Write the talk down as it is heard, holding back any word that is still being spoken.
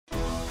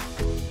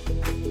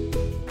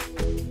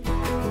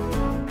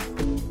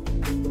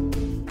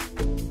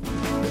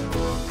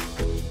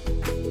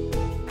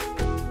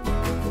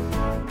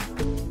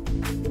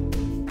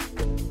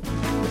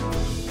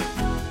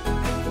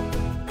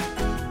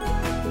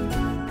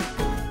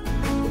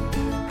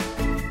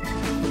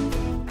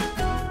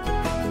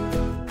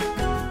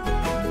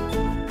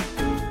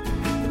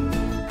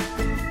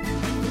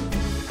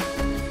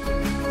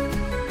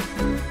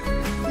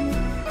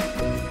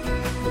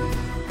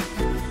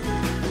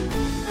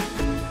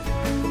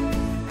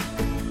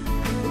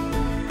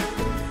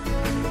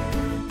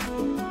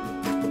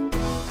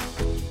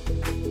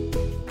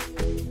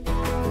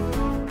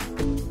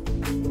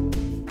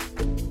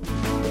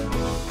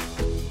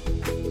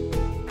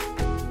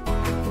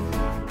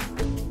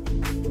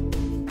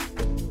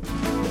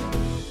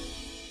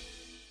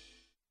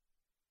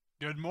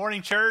Good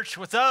morning, church.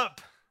 What's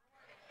up?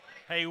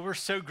 Hey, we're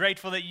so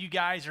grateful that you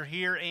guys are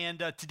here. And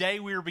today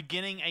we are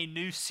beginning a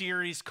new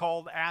series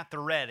called At the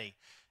Ready.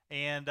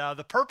 And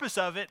the purpose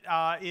of it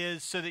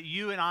is so that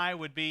you and I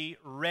would be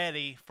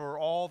ready for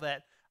all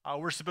that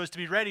we're supposed to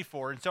be ready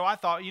for. And so I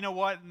thought, you know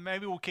what?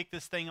 Maybe we'll kick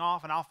this thing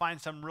off and I'll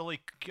find some really,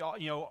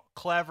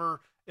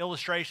 clever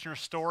illustration or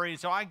story. And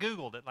so I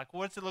Googled it. Like,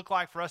 what's it look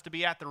like for us to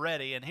be at the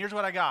ready? And here's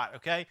what I got,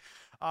 okay?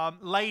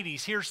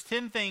 Ladies, here's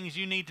 10 things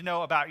you need to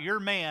know about your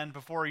man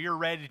before you're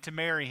ready to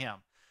marry him.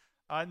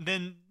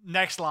 Then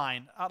next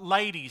line,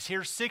 ladies,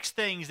 here's 6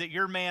 things that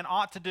your man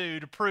ought to do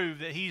to prove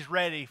that he's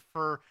ready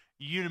for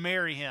you to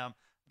marry him.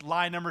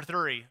 Line number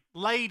 3,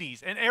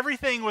 ladies, and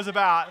everything was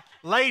about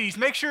ladies.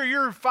 Make sure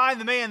you find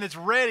the man that's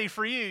ready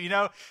for you,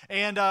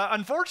 And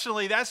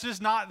unfortunately, that's just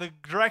not the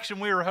direction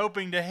we were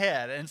hoping to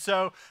head. And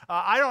so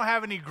I don't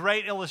have any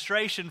great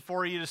illustration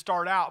for you to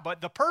start out,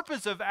 but the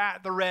purpose of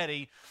At the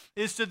Ready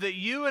is so that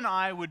you and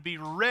I would be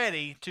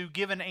ready to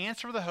give an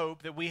answer for the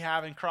hope that we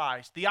have in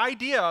Christ. The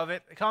idea of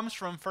it comes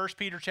from 1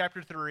 Peter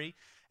chapter 3.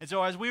 And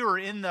so as we were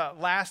in the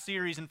last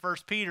series in 1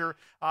 Peter,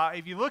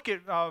 if you look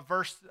at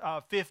verse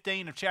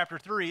 15 of chapter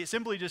 3, it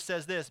simply just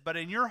says this: "But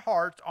in your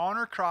hearts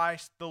honor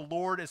Christ, the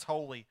Lord is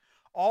holy,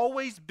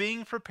 always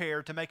being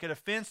prepared to make a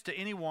defense to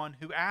anyone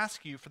who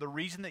asks you for the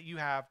reason that you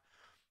have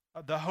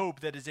the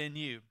hope that is in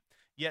you.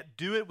 Yet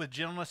do it with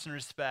gentleness and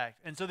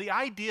respect." And so the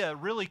idea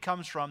really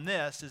comes from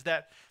this, is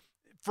that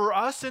for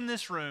us in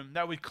this room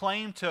that we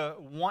claim to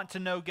want to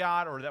know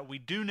God, or that we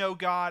do know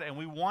God and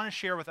we want to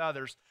share with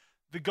others,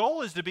 the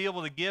goal is to be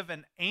able to give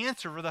an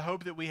answer for the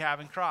hope that we have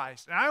in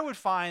Christ. And I would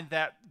find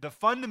that the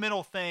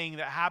fundamental thing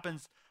that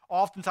happens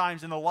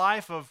oftentimes in the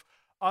life of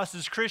us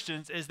as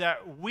Christians is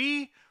that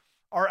we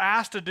are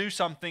asked to do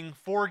something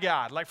for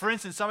God. Like, for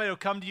instance, somebody will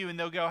come to you and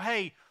they'll go,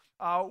 "Hey,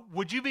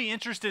 would you be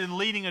interested in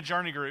leading a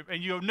journey group?"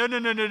 And you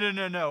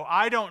go, no,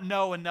 I don't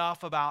know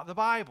enough about the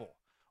Bible.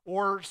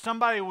 Or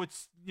somebody would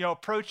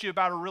approach you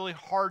about a really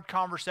hard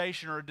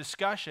conversation or a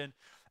discussion,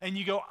 and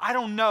you go, "I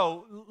don't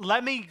know,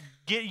 let me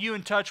get you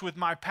in touch with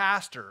my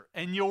pastor."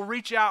 And you'll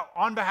reach out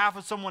on behalf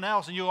of someone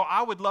else, and you'll go,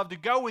 "I would love to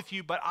go with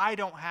you, but I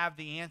don't have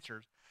the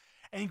answers."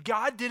 And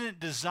God didn't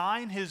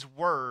design his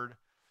word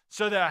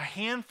so that a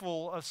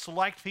handful of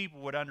select people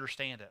would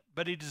understand it.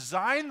 But he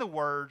designed the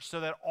word so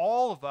that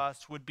all of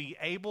us would be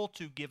able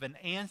to give an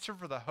answer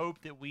for the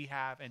hope that we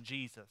have in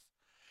Jesus.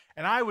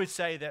 And I would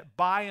say that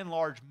by and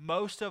large,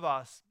 most of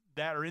us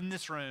that are in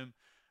this room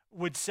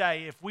would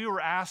say if we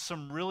were asked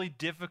some really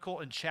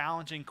difficult and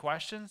challenging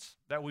questions,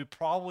 that we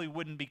probably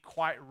wouldn't be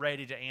quite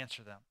ready to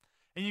answer them.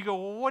 And you go,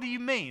 "Well, what do you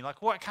mean?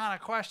 Like, what kind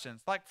of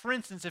questions?" Like, for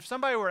instance, if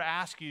somebody were to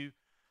ask you,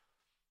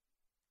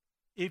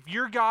 if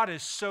your God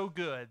is so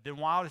good, then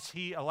why does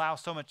he allow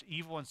so much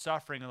evil and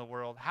suffering in the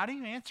world? How do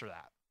you answer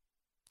that?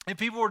 If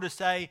people were to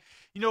say,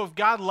 if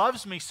God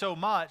loves me so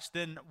much,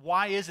 then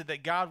why is it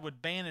that God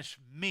would banish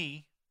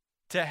me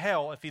to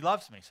hell if he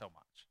loves me so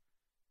much?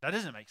 That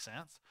doesn't make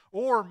sense.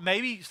 Or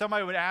maybe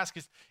somebody would ask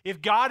us,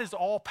 if God is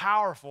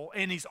all-powerful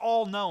and he's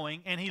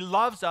all-knowing and he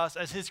loves us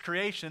as his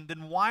creation,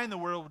 then why in the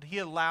world would he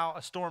allow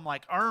a storm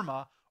like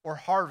Irma or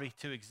Harvey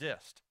to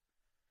exist?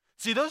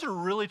 See, those are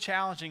really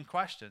challenging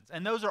questions,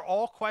 and those are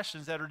all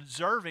questions that are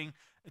deserving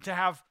to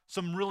have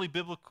some really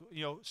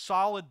biblical,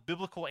 solid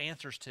biblical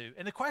answers to.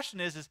 And the question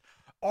is,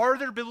 are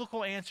there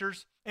biblical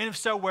answers? And if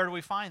so, where do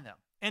we find them?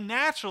 And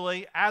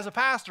naturally, as a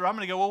pastor, I'm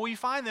going to go, well, we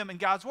find them in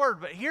God's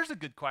word. But here's a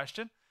good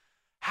question.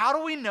 How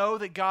do we know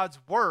that God's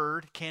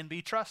word can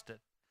be trusted?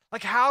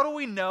 Like, how do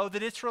we know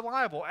that it's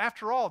reliable?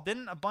 After all,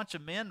 didn't a bunch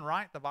of men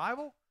write the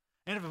Bible?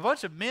 And if a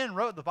bunch of men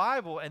wrote the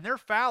Bible and they're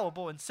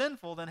fallible and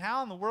sinful, then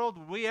how in the world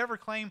would we ever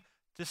claim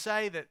to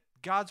say that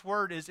God's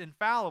word is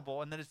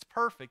infallible and that it's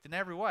perfect in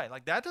every way?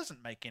 Like, that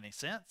doesn't make any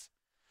sense.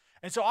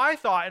 And so I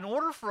thought, in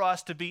order for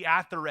us to be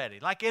at the ready,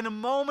 like in a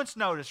moment's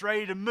notice,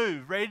 ready to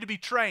move, ready to be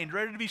trained,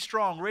 ready to be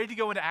strong, ready to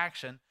go into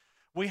action,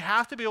 we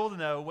have to be able to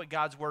know what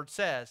God's word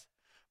says.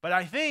 But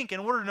I think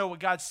in order to know what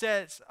God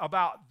says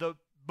about the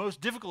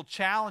most difficult,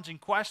 challenging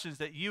questions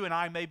that you and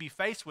I may be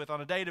faced with on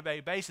a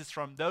day-to-day basis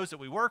from those that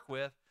we work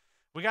with,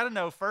 we got to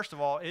know, first of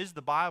all, is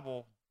the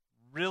Bible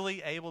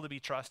really able to be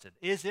trusted?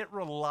 Is it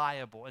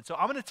reliable? And so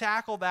I'm going to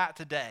tackle that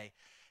today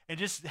and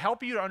just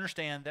help you to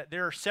understand that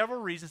there are several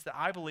reasons that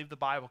I believe the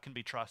Bible can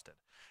be trusted.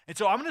 And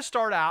so I'm going to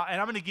start out and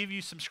I'm going to give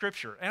you some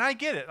scripture. And I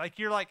get it. Like,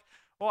 you're like,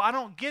 well, I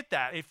don't get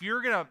that. If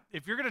you're going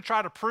to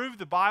try to prove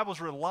the Bible's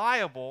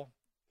reliable,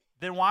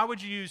 then why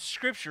would you use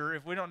scripture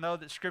if we don't know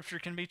that scripture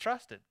can be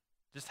trusted?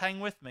 Just hang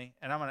with me,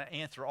 and I'm going to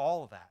answer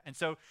all of that. And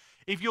so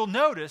if you'll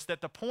notice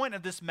that the point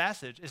of this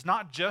message is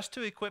not just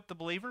to equip the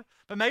believer,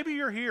 but maybe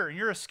you're here and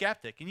you're a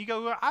skeptic, and you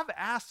go, well, I've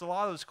asked a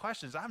lot of those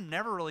questions. I've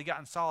never really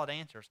gotten solid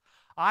answers.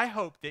 I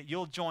hope that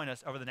you'll join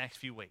us over the next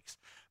few weeks,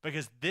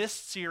 because this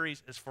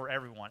series is for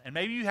everyone. And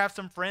maybe you have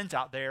some friends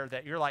out there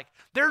that you're like,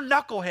 they're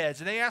knuckleheads,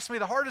 and they ask me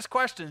the hardest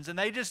questions, and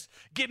they just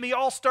get me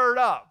all stirred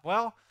up.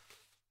 Well,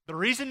 the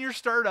reason you're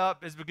stirred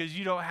up is because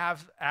you don't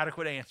have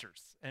adequate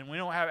answers. And we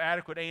don't have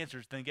adequate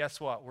answers, then guess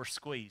what? We're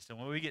squeezed. And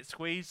when we get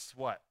squeezed,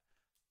 what?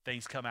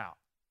 Things come out,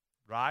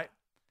 right?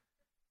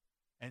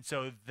 And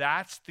so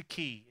that's the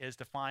key, is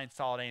to find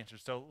solid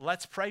answers. So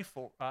let's pray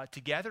for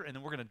together, and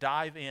then we're going to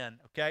dive in,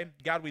 okay?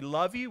 God, we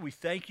love you. We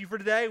thank you for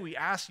today. We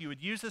ask you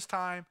would use this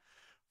time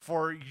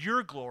for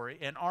your glory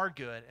and our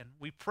good. And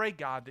we pray,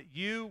 God, that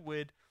you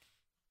would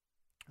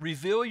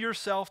reveal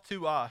yourself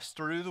to us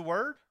through the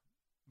word,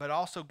 but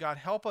also, God,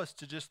 help us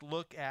to just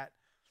look at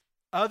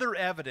other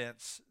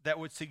evidence that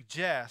would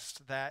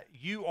suggest that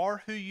you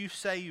are who you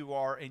say you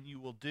are and you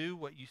will do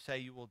what you say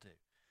you will do.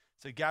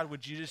 So, God,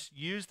 would you just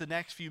use the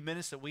next few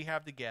minutes that we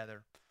have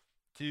together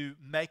to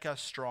make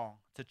us strong,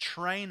 to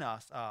train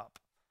us up,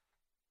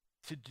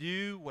 to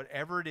do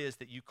whatever it is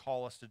that you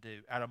call us to do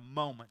at a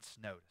moment's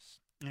notice.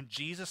 In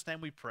Jesus' name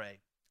we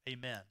pray.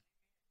 Amen.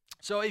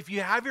 So if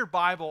you have your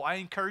Bible, I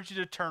encourage you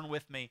to turn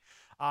with me.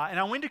 And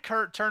I want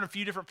to turn a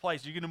few different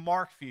places. You're going to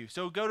mark a few.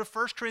 So go to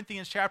 1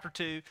 Corinthians chapter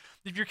 2.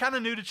 If you're kind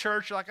of new to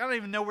church, you're like, I don't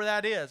even know where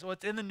that is. Well,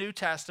 it's in the New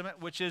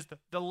Testament, which is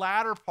the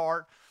latter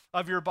part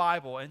of your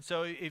Bible. And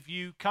so if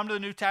you come to the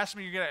New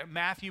Testament, you're going to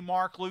Matthew,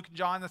 Mark, Luke, and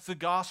John. That's the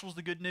Gospels,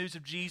 the good news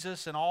of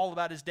Jesus, and all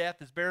about his death,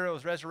 his burial,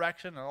 his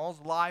resurrection, and all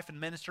his life and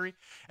ministry.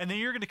 And then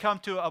you're going to come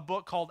to a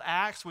book called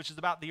Acts, which is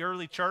about the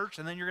early church.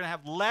 And then you're going to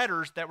have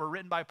letters that were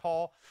written by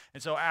Paul.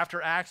 And so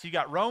after Acts, you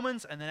got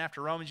Romans, and then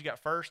after Romans, you got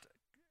 1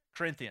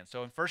 Corinthians.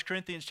 So in 1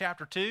 Corinthians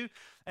chapter 2,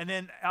 and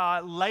then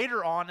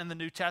later on in the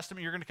New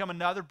Testament, you're going to come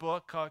another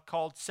book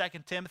called 2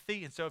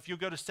 Timothy. And so if you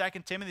go to 2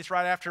 Timothy, it's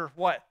right after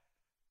what?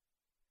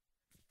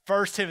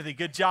 1 Timothy.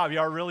 Good job. You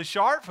are really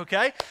sharp,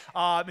 okay?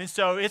 And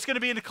so it's going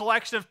to be in a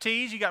collection of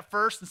T's. You got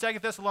 1 and 2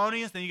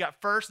 Thessalonians, then you got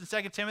 1 and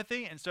 2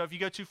 Timothy. And so if you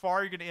go too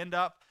far, you're going to end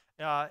up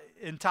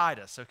in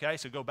Titus, okay?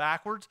 So go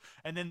backwards.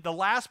 And then the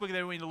last book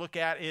that we need to look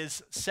at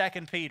is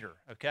 2 Peter,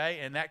 okay?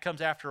 And that comes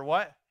after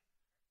what?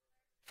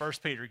 1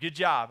 Peter. Good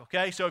job,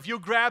 okay? So if you'll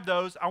grab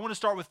those, I want to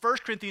start with 1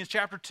 Corinthians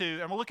chapter 2,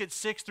 and we'll look at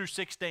 6 through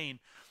 16.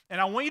 And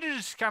I want you to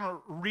just kind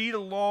of read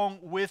along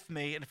with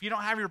me. And if you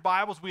don't have your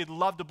Bibles, we'd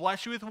love to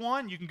bless you with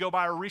one. You can go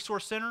by our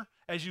resource center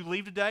as you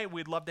leave today.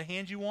 We'd love to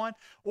hand you one.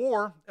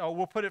 Or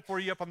we'll put it for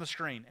you up on the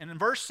screen. And in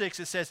verse 6,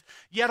 it says,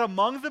 "Yet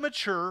among the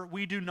mature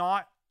we do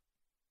not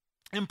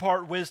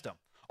impart wisdom.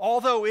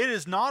 Although it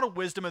is not a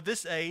wisdom of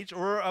this age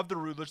or of the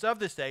rulers of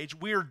this age,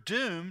 we are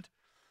doomed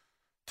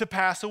to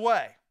pass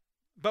away.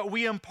 But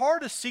we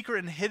impart a secret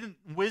and hidden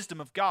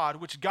wisdom of God,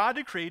 which God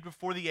decreed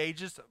before the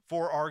ages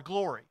for our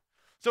glory."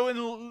 So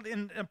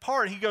in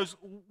part, he goes,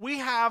 we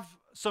have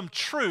some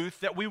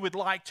truth that we would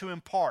like to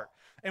impart.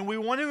 And we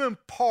want to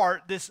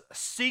impart this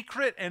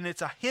secret, and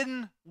it's a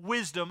hidden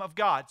wisdom of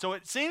God. So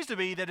it seems to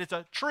be that it's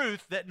a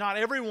truth that not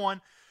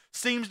everyone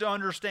seems to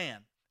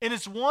understand. And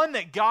it's one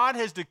that God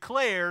has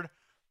declared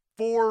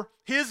for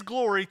his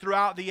glory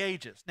throughout the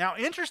ages. Now,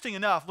 interesting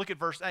enough, look at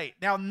verse 8.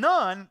 "Now,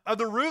 none of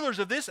the rulers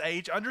of this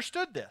age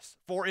understood this,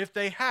 for if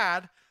they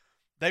had,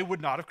 they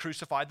would not have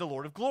crucified the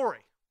Lord of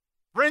glory."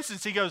 For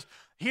instance, he goes,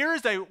 here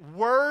is a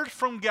word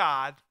from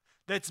God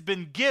that's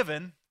been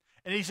given,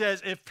 and he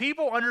says, if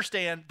people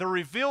understand the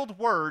revealed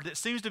word that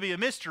seems to be a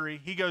mystery,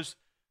 he goes,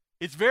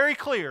 it's very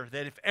clear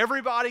that if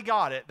everybody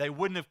got it, they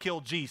wouldn't have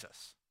killed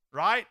Jesus,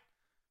 right?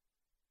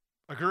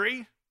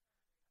 Agree?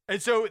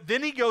 And so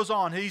then he goes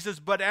on, he says,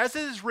 "But as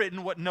it is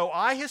written, what no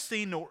eye has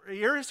seen, nor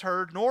ear has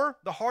heard, nor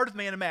the heart of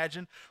man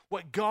imagined,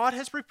 what God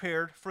has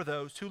prepared for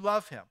those who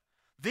love him.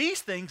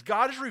 These things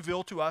God has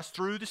revealed to us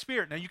through the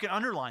Spirit." Now you can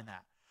underline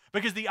that.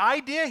 Because the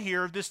idea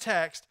here of this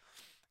text,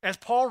 as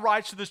Paul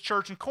writes to this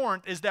church in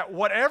Corinth, is that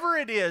whatever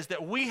it is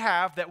that we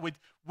have that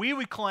we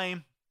would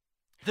claim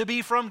to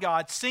be from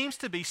God seems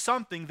to be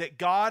something that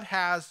God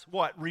has,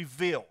 what?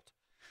 Revealed.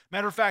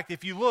 Matter of fact,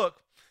 if you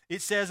look,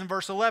 it says in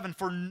verse 11,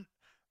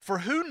 For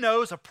who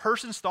knows a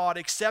person's thought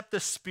except the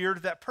spirit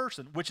of that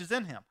person, which is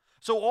in him?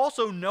 So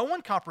also no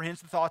one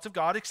comprehends the thoughts of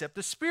God except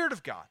the Spirit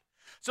of God.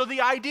 So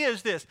the idea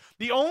is this: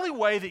 the only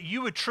way that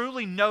you would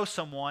truly know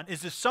someone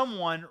is if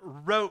someone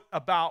wrote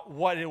about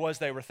what it was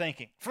they were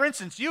thinking. For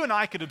instance, you and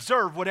I could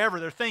observe whatever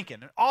they're thinking.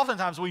 And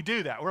oftentimes we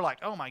do that. We're like,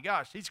 oh my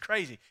gosh, he's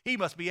crazy. He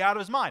must be out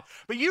of his mind.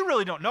 But you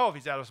really don't know if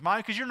he's out of his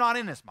mind because you're not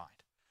in his mind.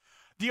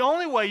 The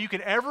only way you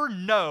could ever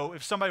know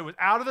if somebody was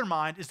out of their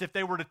mind is if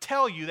they were to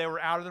tell you they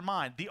were out of their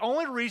mind. The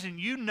only reason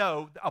you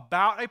know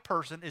about a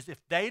person is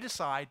if they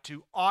decide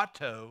to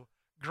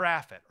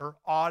autograph it, or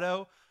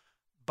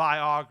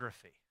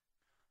autobiography.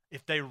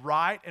 If they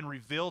write and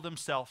reveal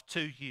themselves to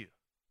you.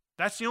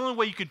 That's the only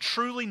way you can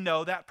truly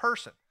know that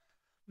person.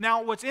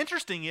 Now, what's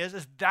interesting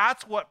is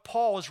that's what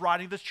Paul is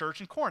writing to the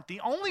church in Corinth. The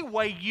only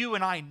way you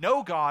and I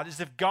know God is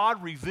if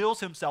God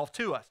reveals himself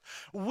to us.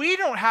 We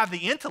don't have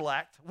the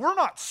intellect. We're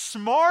not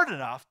smart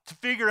enough to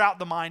figure out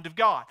the mind of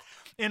God.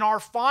 In our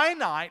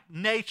finite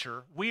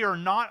nature, we are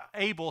not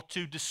able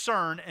to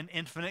discern an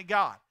infinite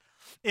God.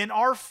 In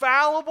our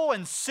fallible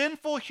and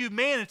sinful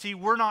humanity,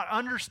 we're not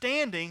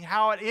understanding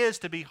how it is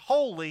to be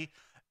holy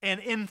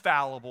and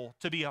infallible,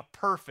 to be a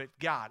perfect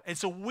God. And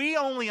so we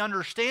only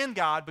understand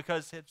God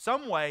because in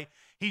some way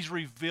he's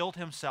revealed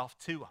himself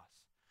to us.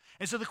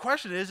 And so the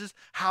question is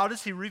how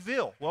does he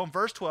reveal? Well, in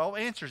verse 12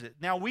 answers it.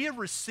 Now we have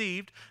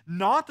received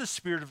not the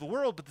spirit of the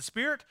world, but the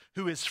Spirit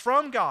who is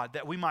from God,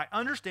 that we might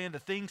understand the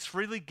things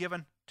freely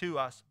given to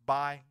us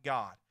by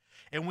God.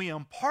 And we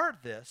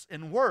impart this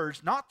in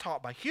words not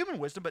taught by human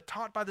wisdom, but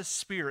taught by the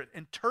Spirit,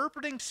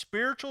 interpreting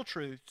spiritual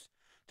truths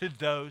to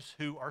those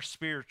who are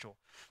spiritual.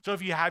 So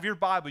if you have your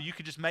Bible, you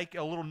could just make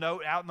a little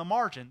note out in the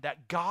margin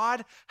that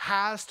God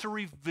has to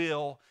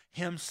reveal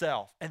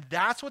himself. And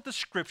that's what the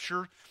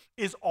Scripture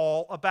is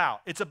all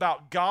about. It's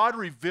about God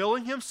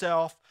revealing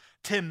himself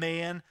to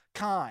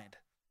mankind.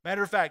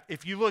 Matter of fact,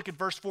 if you look at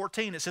verse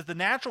 14, it says, the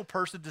natural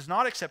person does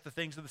not accept the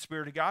things of the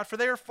Spirit of God, for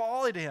they are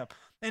folly to him.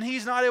 And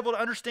he's not able to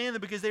understand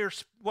them because they are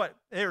what?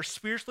 They are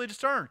spiritually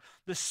discerned.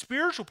 The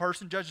spiritual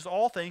person judges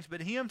all things,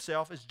 but he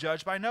himself is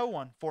judged by no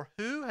one. For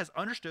who has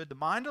understood the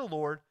mind of the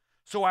Lord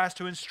so as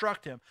to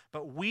instruct him?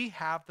 But we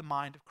have the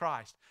mind of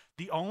Christ.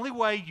 The only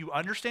way you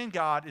understand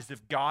God is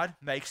if God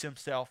makes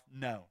himself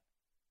known.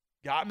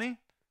 Got me?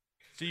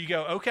 So you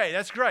go, okay,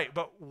 that's great,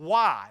 but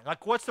why?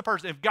 Like, what's the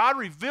person? If God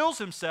reveals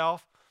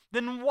himself,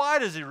 then why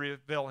does he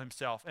reveal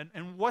himself?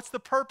 And what's the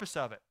purpose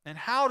of it? And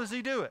how does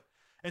he do it?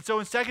 And so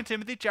in 2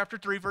 Timothy chapter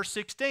 3, verse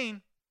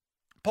 16,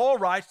 Paul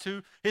writes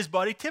to his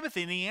buddy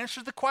Timothy, and he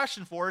answers the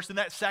question for us in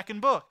that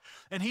second book.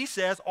 And he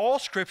says, all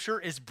Scripture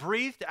is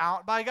breathed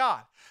out by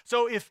God.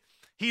 So if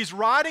he's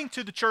writing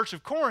to the church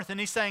of Corinth, and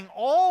he's saying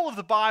all of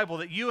the Bible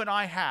that you and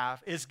I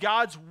have is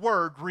God's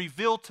word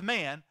revealed to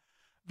man,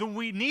 then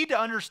we need to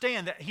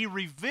understand that he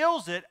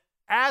reveals it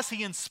as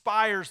he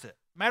inspires it.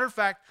 Matter of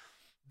fact,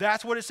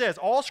 that's what it says.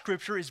 All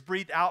Scripture is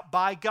breathed out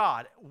by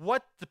God.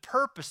 What the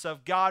purpose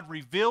of God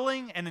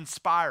revealing and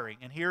inspiring?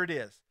 And here it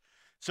is.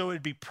 So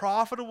it'd be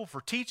profitable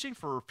for teaching,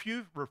 for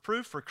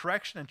reproof, for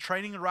correction, and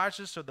training in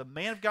righteousness, so the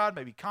man of God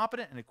may be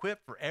competent and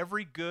equipped for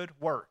every good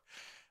work.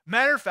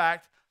 Matter of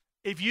fact,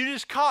 if you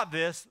just caught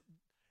this,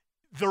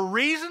 the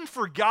reason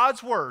for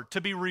God's word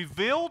to be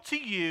revealed to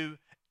you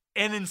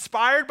and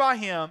inspired by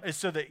him is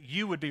so that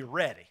you would be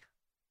ready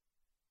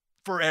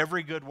for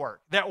every good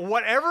work. That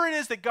whatever it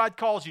is that God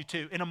calls you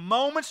to, in a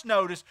moment's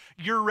notice,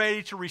 you're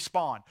ready to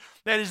respond.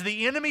 That as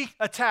the enemy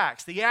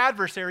attacks, the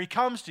adversary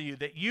comes to you,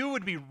 that you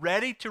would be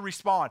ready to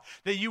respond,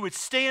 that you would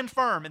stand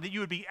firm, and that you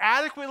would be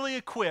adequately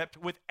equipped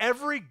with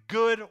every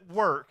good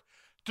work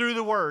through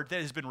the word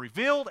that has been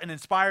revealed and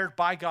inspired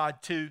by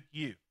God to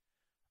you.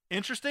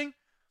 Interesting?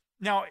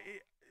 Now,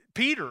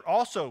 Peter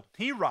also,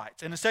 he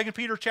writes in 2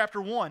 Peter chapter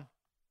 1,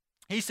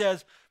 he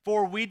says,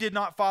 for we did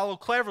not follow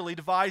cleverly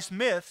devised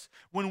myths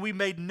when we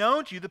made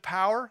known to you the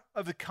power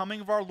of the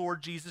coming of our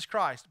Lord Jesus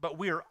Christ, but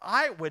we are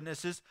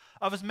eyewitnesses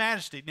of his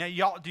majesty.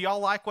 Now, do y'all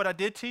like what I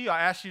did to you?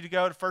 I asked you to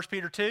go to 1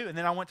 Peter 2, and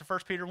then I went to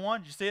 1 Peter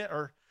 1. Did you see it?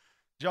 Or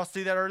did y'all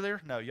see that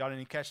earlier? No, y'all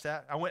didn't catch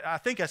that. I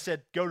think I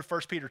said go to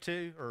 1 Peter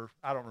 2, or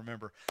I don't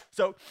remember.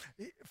 So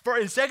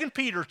in 2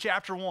 Peter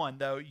chapter 1,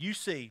 though, you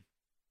see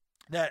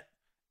that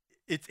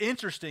it's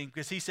interesting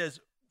because he says,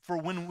 for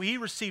when we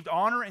received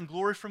honor and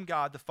glory from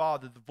God the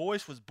Father, the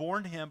voice was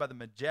borne to him by the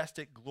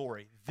majestic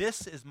glory.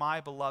 This is my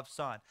beloved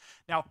Son.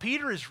 Now,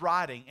 Peter is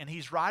writing, and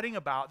he's writing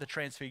about the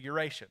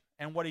transfiguration.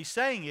 And what he's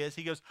saying is,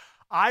 he goes,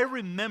 I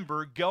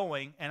remember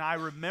going, and I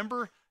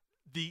remember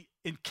the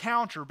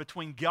encounter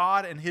between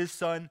God and his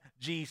Son,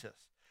 Jesus.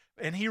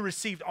 And he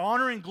received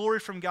honor and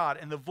glory from God,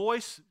 and the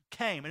voice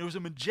came, and it was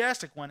a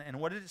majestic one. And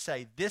what did it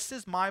say? This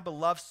is my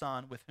beloved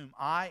Son, with whom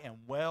I am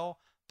well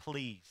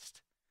pleased.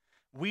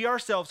 We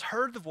ourselves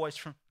heard the voice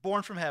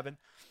born from heaven,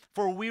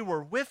 for we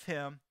were with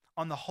him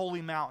on the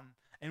holy mountain,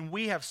 and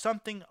we have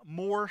something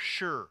more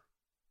sure,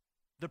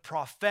 the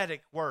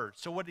prophetic word.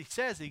 So what he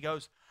says, he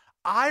goes,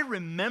 I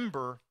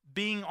remember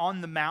being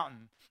on the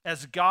mountain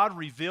as God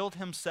revealed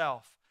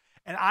himself,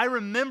 and I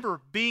remember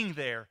being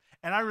there,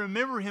 and I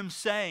remember him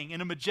saying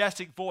in a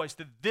majestic voice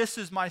that this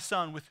is my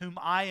Son with whom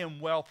I am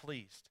well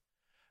pleased.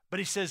 But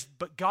he says,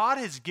 but God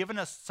has given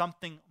us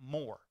something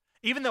more.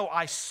 Even though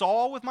I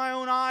saw with my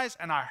own eyes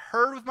and I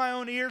heard with my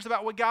own ears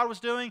about what God was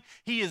doing,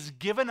 he has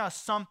given us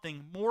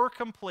something more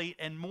complete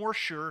and more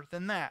sure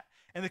than that.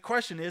 And the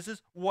question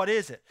is what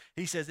is it?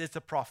 He says it's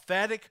a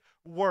prophetic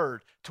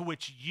word to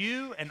which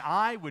you and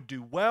I would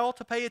do well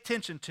to pay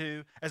attention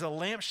to as a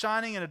lamp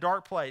shining in a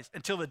dark place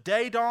until the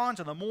day dawns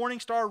and the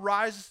morning star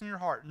rises in your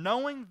heart,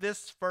 knowing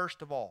this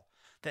first of all,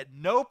 that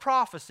no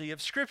prophecy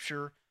of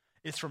Scripture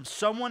is from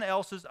someone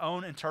else's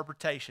own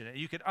interpretation. And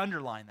you could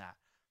underline that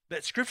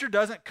Scripture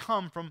doesn't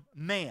come from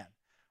man.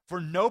 For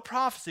no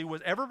prophecy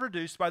was ever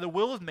produced by the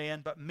will of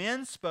man, but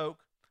men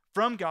spoke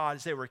from God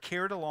as they were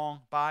carried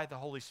along by the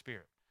Holy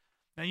Spirit.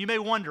 Now you may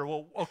wonder,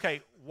 well,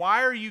 okay,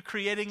 why are you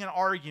creating an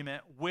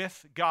argument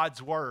with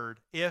God's word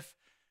if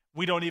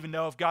we don't even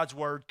know if God's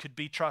word could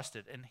be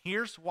trusted? And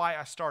here's why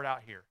I start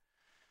out here.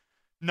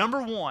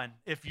 Number one,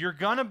 if you're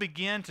going to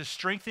begin to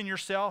strengthen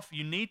yourself,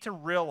 you need to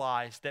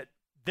realize that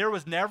there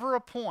was never a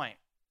point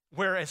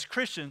where as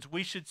Christians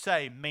we should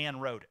say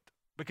man wrote it.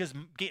 Because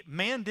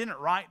man didn't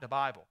write the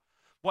Bible.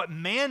 What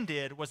man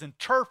did was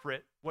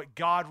interpret what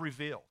God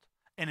revealed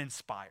and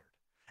inspired.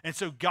 And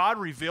so God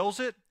reveals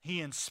it,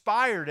 he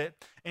inspired it,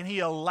 and he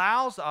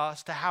allows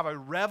us to have a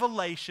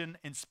revelation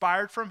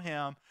inspired from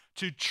him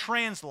to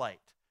translate.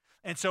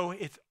 And so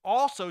it's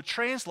also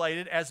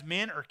translated as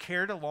men are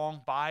carried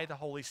along by the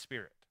Holy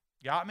Spirit.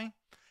 Got me?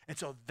 And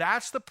so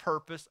that's the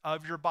purpose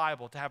of your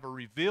Bible, to have a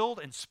revealed,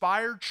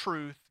 inspired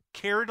truth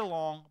carried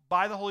along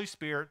by the Holy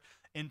Spirit,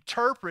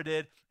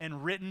 interpreted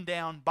and written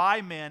down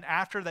by men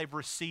after they've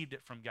received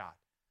it from God.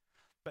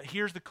 But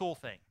here's the cool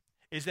thing,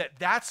 is that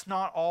that's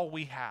not all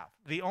we have.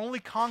 The only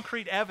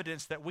concrete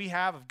evidence that we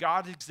have of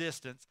God's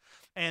existence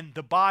and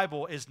the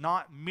Bible is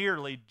not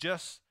merely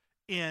just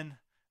in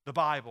the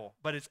Bible,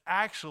 but it's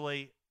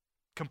actually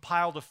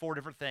compiled of 4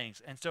 different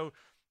things. And so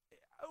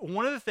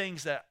one of the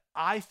things that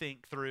I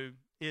think through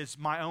is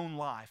my own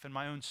life and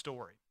my own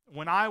story.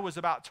 When I was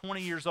about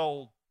 20 years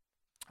old,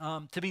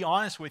 to be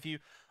honest with you,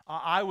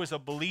 I was a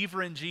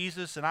believer in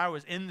Jesus and I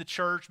was in the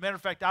church. Matter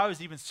of fact, I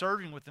was even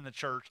serving within the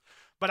church,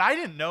 but I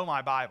didn't know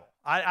my Bible.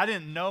 I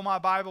didn't know my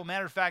Bible.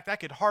 Matter of fact, I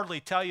could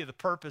hardly tell you the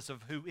purpose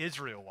of who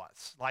Israel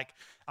was.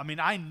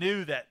 I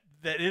knew that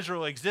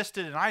Israel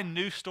existed, and I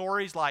knew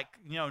stories like,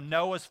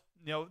 Noah's,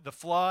 the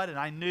flood, and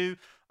I knew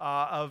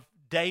of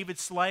David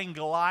slaying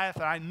Goliath,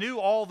 and I knew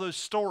all those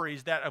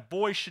stories that a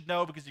boy should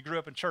know because he grew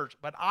up in church.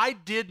 But I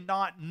did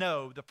not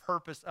know the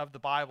purpose of the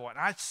Bible, and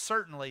I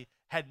certainly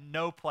had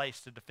no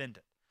place to defend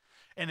it.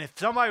 And if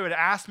somebody would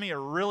ask me a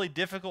really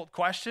difficult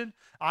question,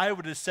 I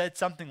would have said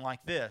something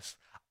like this: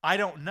 I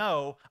don't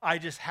know, I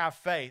just have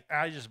faith, and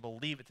I just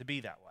believe it to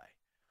be that way.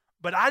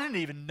 But I didn't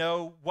even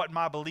know what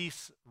my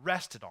beliefs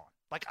rested on.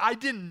 I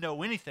didn't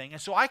know anything. And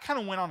so I kind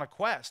of went on a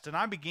quest, and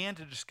I began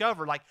to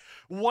discover,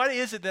 what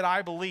is it that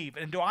I believe?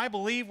 And do I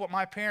believe what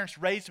my parents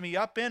raised me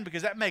up in?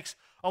 Because that makes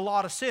a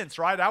lot of sense,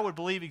 right? I would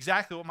believe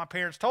exactly what my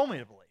parents told me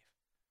to believe.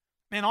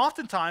 And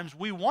oftentimes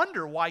we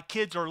wonder why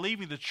kids are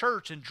leaving the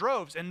church in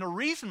droves. And the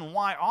reason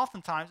why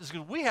oftentimes is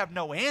because we have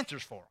no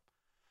answers for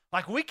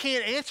them. We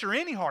can't answer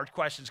any hard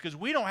questions because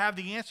we don't have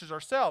the answers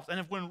ourselves.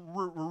 And when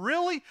we're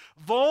really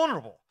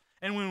vulnerable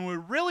and when we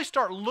really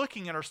start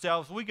looking at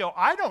ourselves, we go,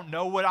 I don't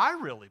know what I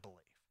really believe.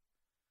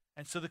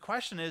 And so the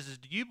question is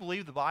do you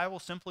believe the Bible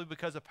simply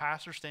because a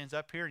pastor stands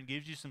up here and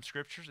gives you some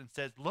scriptures and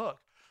says, look,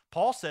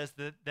 Paul says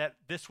that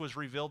this was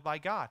revealed by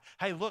God.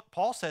 Hey, look,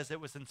 Paul says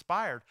it was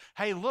inspired.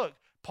 Hey, look,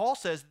 Paul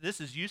says this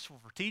is useful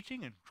for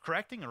teaching and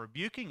correcting and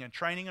rebuking and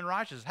training in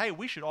righteousness. Hey,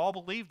 we should all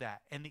believe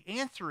that. And the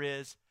answer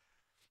is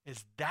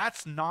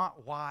that's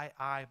not why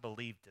I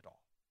believed it all.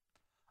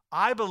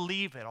 I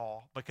believe it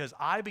all because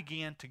I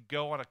began to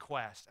go on a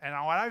quest. And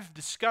what I've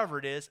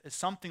discovered is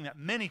something that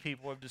many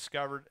people have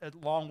discovered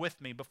along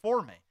with me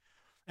before me.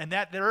 And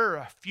that there are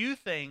a few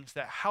things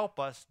that help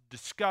us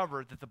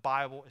discover that the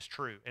Bible is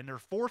true. And there are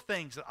 4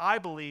 things that I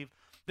believe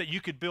that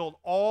you could build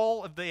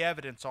all of the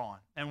evidence on.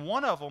 And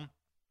one of them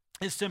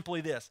is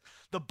simply this: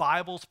 the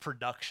Bible's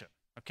production.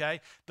 Okay?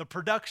 The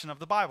production of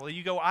the Bible.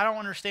 You go, I don't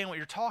understand what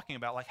you're talking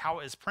about, how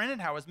it is printed,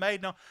 how it's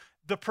made. No,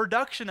 the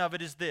production of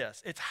it is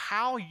this: it's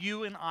how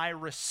you and I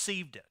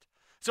received it.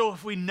 So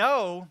if we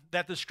know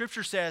that the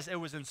scripture says it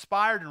was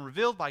inspired and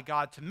revealed by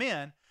God to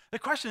men, the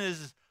question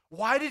is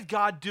why did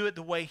God do it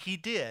the way he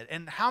did?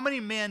 And how many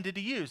men did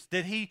he use?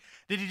 Did he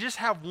just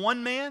have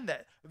one man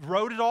that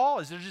wrote it all?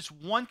 Is there just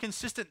one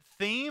consistent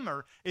theme,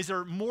 or is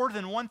there more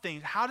than one thing?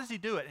 How does he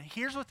do it? And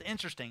here's what's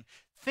interesting.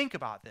 Think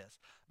about this.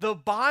 The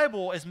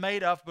Bible is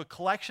made up of a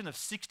collection of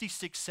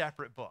 66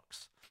 separate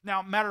books.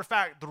 Now, matter of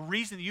fact, the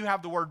reason you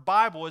have the word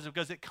Bible is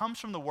because it comes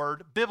from the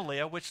word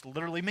biblia, which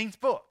literally means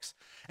books.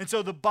 And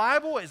so the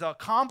Bible is a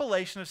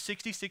compilation of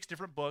 66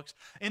 different books.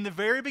 In the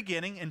very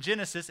beginning, in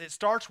Genesis, it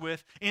starts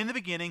with, in the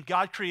beginning,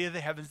 God created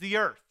the heavens and the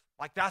earth.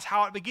 That's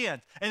how it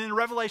begins. And in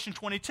Revelation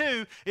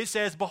 22, it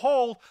says,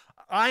 behold,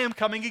 I am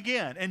coming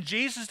again. And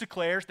Jesus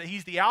declares that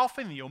he's the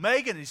Alpha and the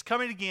Omega, and he's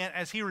coming again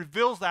as he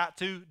reveals that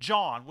to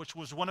John, which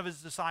was one of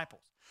his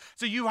disciples.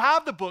 So you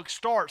have the book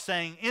start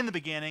saying in the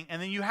beginning,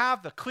 and then you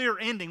have the clear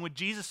ending when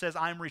Jesus says,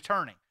 I'm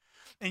returning.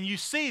 And you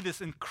see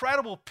this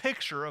incredible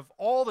picture of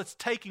all that's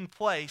taking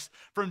place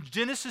from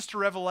Genesis to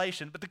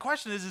Revelation. But the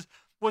question is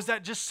was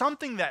that just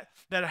something that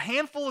a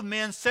handful of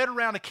men sat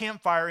around a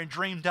campfire and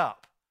dreamed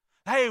up?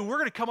 Hey, we're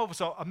going to come up with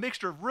a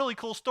mixture of really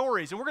cool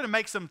stories, and we're going to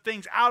make some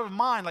things out of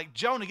mind, like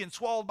Jonah getting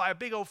swallowed by a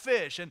big old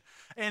fish, and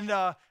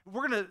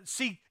we're going to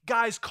see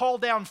guys call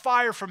down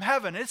fire from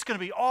heaven. It's going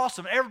to be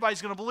awesome.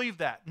 Everybody's going to believe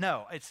that.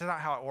 No, it's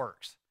not how it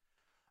works.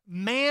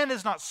 Man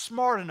is not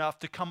smart enough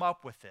to come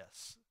up with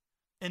this,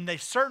 and they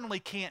certainly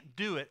can't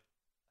do it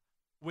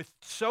with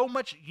so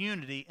much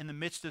unity in the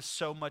midst of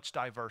so much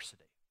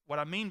diversity. What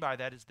I mean by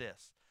that is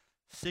this: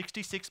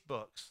 66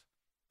 books,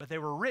 but they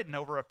were written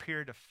over a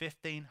period of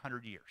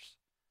 1,500 years.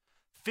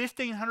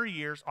 1,500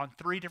 years on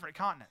 3 different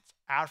continents: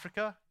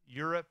 Africa,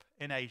 Europe,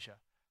 and Asia.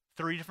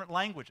 3 different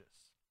languages.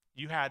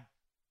 You had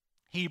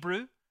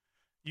Hebrew,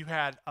 you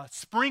had a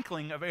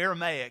sprinkling of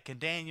Aramaic in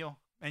Daniel,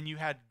 and you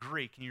had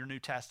Greek in your New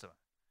Testament.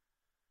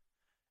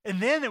 And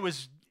then it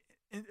was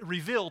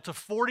revealed to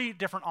 40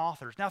 different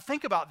authors. Now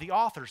think about the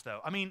authors, though.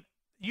 I mean,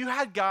 you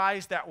had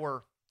guys that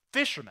were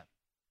fishermen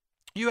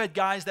You had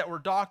guys that were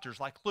doctors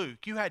like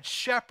Luke. You had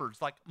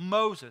shepherds like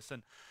Moses,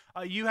 and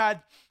you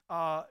had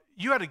a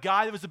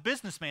guy that was a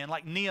businessman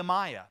like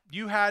Nehemiah.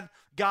 You had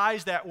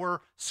guys that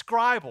were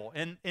scribal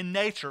in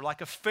nature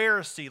like a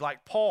Pharisee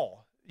like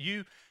Paul.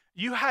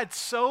 You had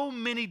so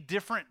many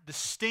different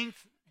distinct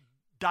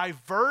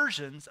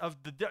diversions of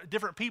the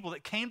different people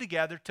that came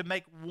together to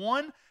make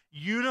one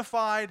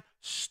unified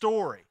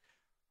story.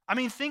 I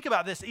mean, think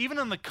about this. Even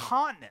on the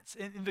continents,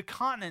 in the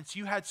continents,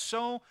 you had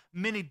so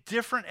many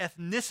different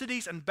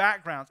ethnicities and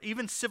backgrounds,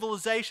 even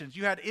civilizations.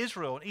 You had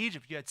Israel and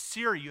Egypt, you had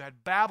Syria, you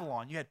had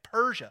Babylon, you had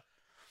Persia,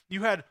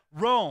 you had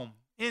Rome.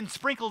 And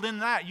sprinkled in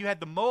that, you had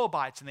the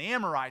Moabites and the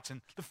Amorites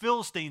and the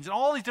Philistines and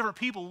all these different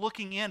people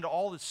looking into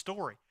all this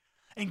story.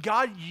 And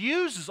God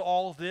uses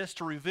all of this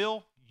to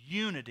reveal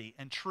unity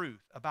and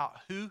truth about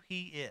who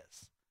he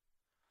is.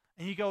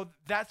 And you go,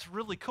 that's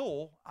really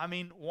cool. I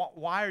mean,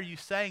 why are you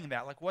saying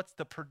that? Like, what's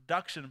the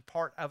production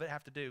part of it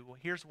have to do? Well,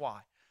 here's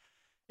why.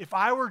 If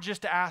I were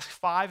just to ask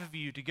 5 of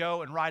you to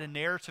go and write a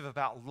narrative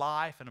about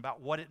life and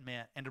about what it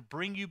meant and to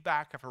bring you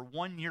back after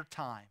 1 year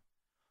time,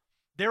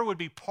 there would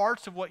be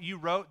parts of what you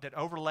wrote that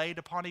overlaid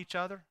upon each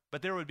other,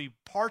 but there would be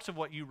parts of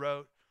what you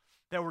wrote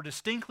that were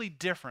distinctly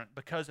different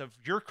because of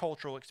your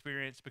cultural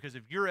experience, because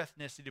of your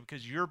ethnicity,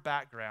 because of your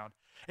background.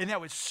 And that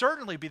would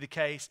certainly be the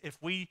case if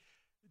we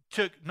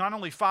took not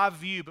only 5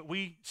 of you, but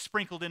we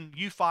sprinkled in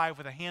you 5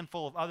 with a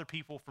handful of other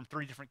people from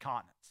 3 different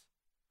continents.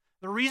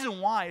 The reason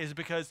why is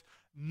because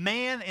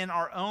man in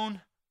our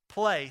own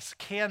place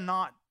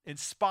cannot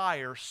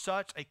inspire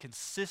such a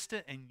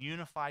consistent and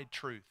unified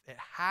truth. It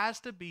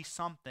has to be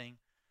something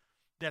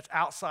that's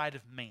outside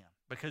of man,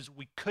 because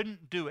we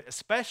couldn't do it,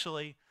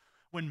 especially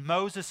when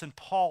Moses and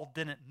Paul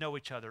didn't know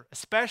each other,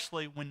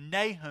 especially when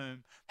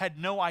Nahum had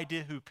no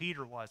idea who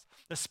Peter was,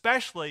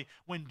 especially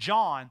when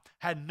John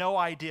had no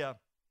idea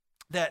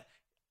that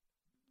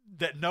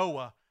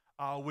Noah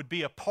would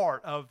be a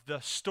part of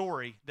the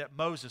story that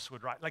Moses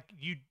would write.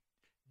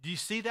 Do you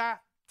see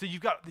that? So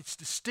you've got these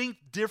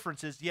distinct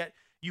differences, yet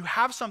you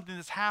have something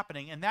that's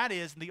happening, and that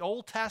is in the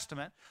Old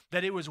Testament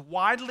that it was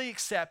widely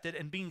accepted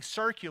and being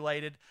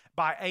circulated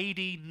by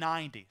AD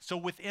 90. So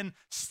within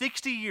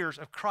 60 years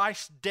of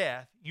Christ's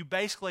death, you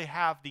basically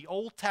have the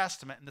Old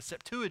Testament, and the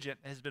Septuagint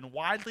has been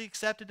widely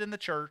accepted in the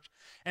church,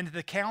 and at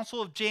the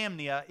Council of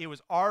Jamnia, it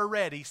was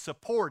already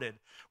supported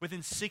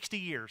within 60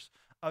 years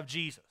of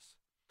Jesus.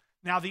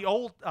 Now, the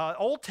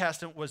Old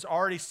Testament was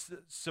already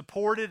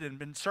supported and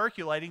been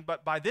circulating,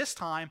 but by this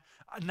time,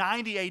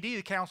 90 AD,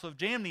 the Council of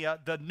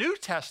Jamnia, the New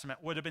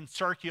Testament would have been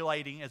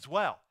circulating as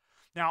well.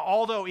 Now,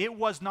 although it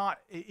was not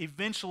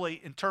eventually,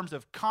 in terms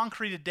of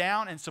concreted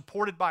down and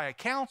supported by a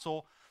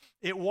council,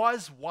 it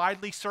was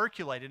widely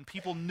circulated and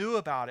people knew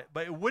about it.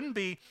 But it wouldn't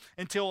be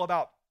until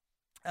about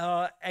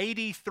AD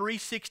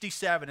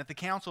 367 at the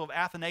Council of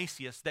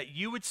Athanasius that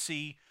you would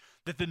see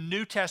that the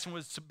New Testament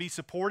was to be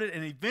supported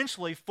and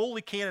eventually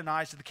fully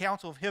canonized at the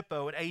Council of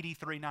Hippo at AD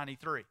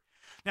 393.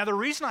 Now, the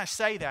reason I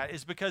say that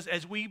is because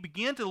as we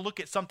begin to look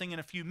at something in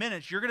a few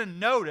minutes, you're going to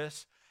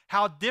notice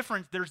how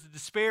different there's a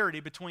disparity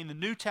between the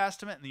New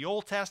Testament and the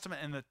Old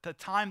Testament and the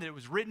time that it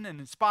was written and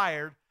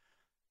inspired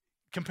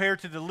compared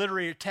to the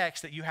literary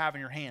text that you have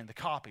in your hand, the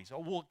copies.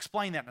 We'll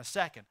explain that in a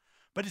second.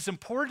 But it's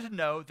important to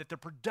know that the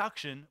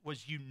production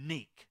was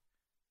unique.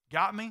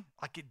 Got me?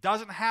 Like, it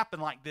doesn't happen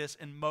like this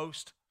in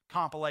most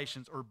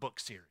compilations or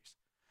book series.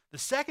 The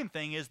second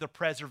thing is the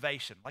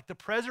preservation, like the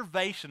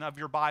preservation of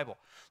your Bible.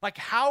 Like,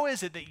 how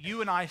is it that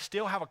you and I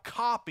still have a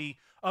copy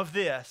of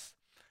this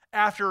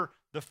after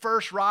the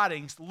first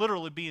writings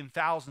literally being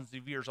thousands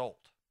of years old?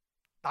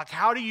 Like,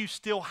 how do you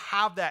still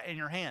have that in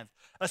your hands?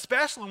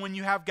 Especially when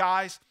you have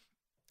guys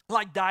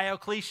like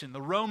Diocletian,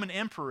 the Roman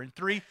emperor in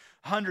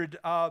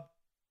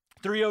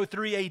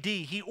 303 AD.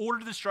 He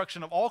ordered the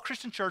destruction of all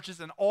Christian churches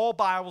and all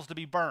Bibles to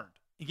be burned,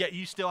 yet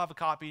you still have a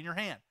copy in your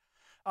hand.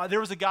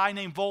 There was a guy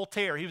named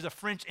Voltaire. He was a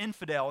French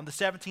infidel in the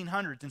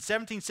 1700s. In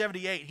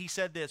 1778, he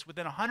said this: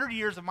 within 100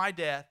 years of my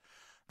death,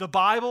 the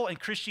Bible and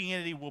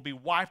Christianity will be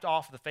wiped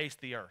off the face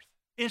of the earth.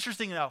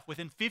 Interesting enough,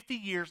 within 50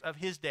 years of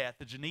his death,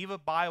 the Geneva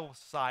Bible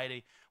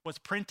Society was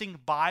printing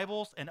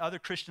Bibles and other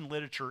Christian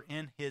literature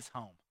in his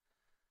home.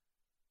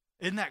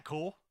 Isn't that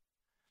cool?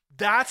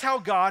 That's how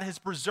God has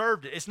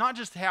preserved it. It's not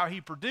just how he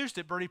produced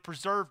it, but he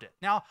preserved it.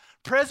 Now,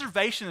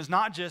 preservation is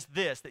not just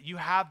this, that you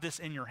have this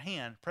in your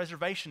hand.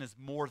 Preservation is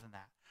more than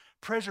that.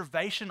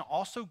 Preservation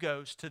also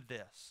goes to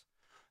this,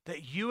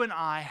 that you and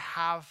I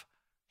have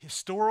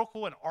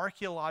historical and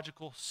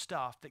archaeological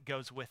stuff that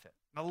goes with it.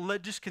 Now,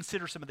 let's just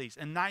consider some of these.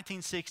 In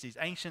 1960s,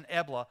 ancient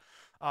Ebla,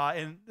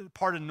 in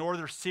part of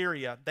northern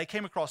Syria, they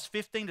came across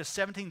 15 to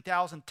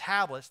 17,000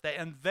 tablets that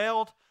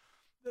unveiled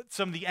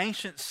some of the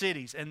ancient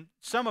cities, and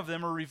some of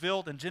them are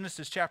revealed in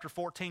Genesis chapter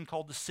 14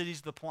 called the cities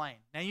of the plain.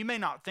 Now, you may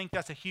not think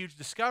that's a huge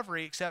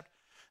discovery, except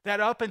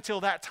that up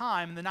until that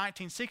time in the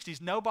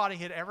 1960s, nobody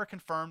had ever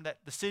confirmed that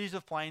the cities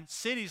of the plain,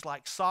 cities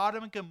like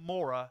Sodom and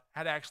Gomorrah,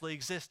 had actually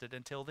existed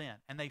until then.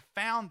 And they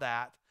found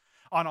that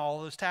on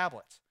all those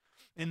tablets.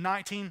 In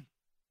 19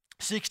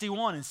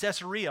 61 in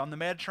Caesarea on the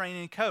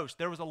Mediterranean coast,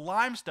 there was a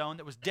limestone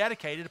that was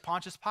dedicated to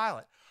Pontius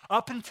Pilate.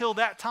 Up until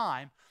that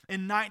time,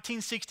 in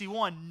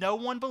 1961, no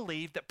one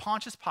believed that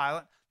Pontius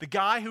Pilate, the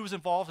guy who was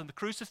involved in the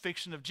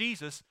crucifixion of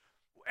Jesus,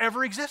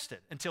 ever existed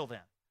until then.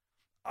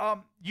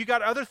 You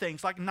got other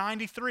things like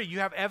 93. You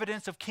have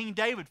evidence of King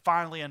David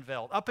finally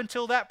unveiled. Up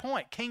until that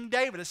point, King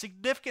David, a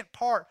significant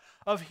part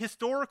of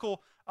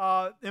historical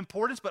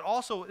importance, but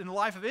also in the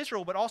life of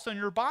Israel, but also in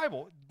your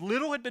Bible.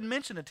 Little had been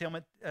mentioned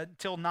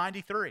until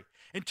 93.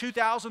 In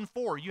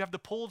 2004, you have the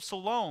Pool of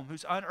Siloam,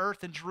 who's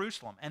unearthed in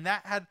Jerusalem, and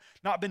that had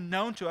not been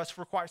known to us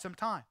for quite some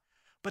time.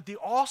 But the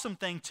awesome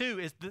thing, too,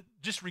 is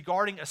just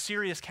regarding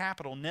Assyria's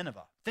capital,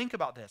 Nineveh. Think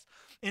about this.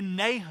 In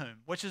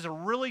Nahum, which is a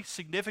really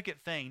significant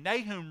thing,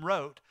 Nahum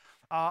wrote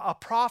a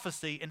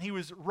prophecy, and he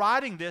was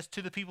writing this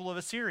to the people of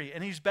Assyria.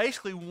 And he's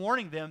basically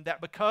warning them that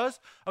because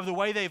of the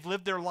way they've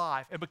lived their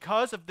life and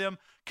because of them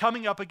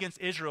coming up against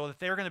Israel, that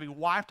they're going to be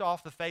wiped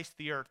off the face of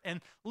the earth. And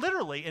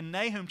literally in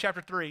Nahum chapter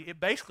 3, it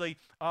basically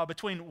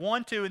between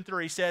 1, 2, and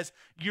 3 says,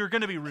 you're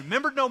going to be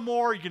remembered no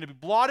more. You're going to be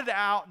blotted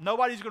out.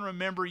 Nobody's going to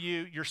remember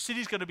you. Your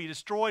city's going to be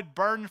destroyed,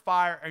 burned in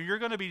fire, and you're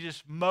going to be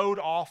just mowed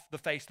off the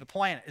face of the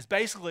planet. It's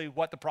basically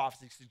what the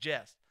prophecy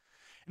suggests.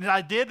 And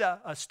I did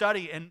a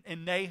study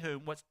in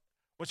Nahum.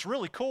 What's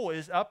really cool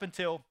is up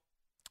until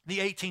the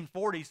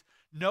 1840s,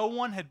 no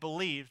one had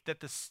believed that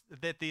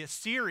the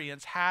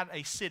Assyrians had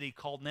a city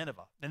called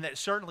Nineveh, and that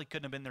certainly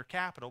couldn't have been their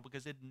capital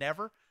because it had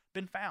never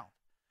been found.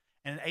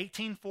 And in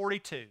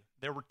 1842,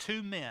 there were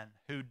two men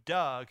who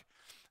dug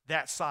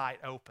that site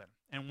open.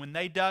 And when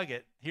they dug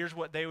it, here's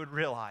what they would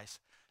realize.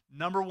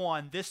 Number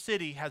one, this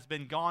city has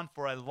been gone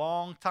for a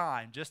long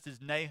time, just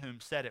as Nahum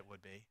said it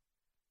would be,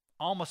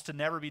 almost to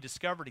never be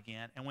discovered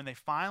again. And when they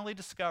finally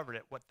discovered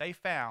it, what they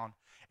found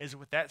is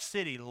that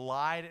city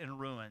lied in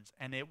ruins,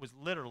 and it was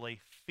literally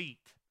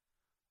feet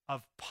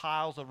of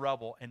piles of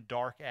rubble and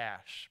dark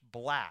ash,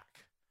 black,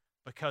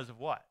 because of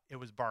what? It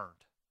was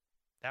burned.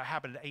 That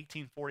happened in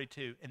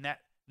 1842. And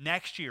that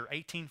next year,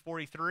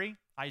 1843,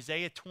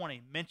 Isaiah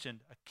 20 mentioned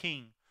a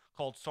king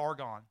called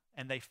Sargon,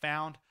 and they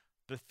found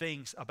the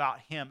things about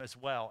him as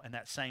well in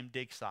that same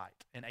dig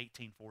site in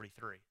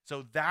 1843.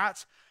 So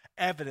that's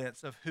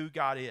evidence of who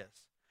God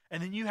is.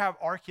 And then you have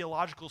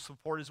archaeological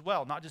support as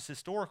well, not just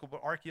historical,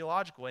 but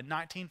archaeological. In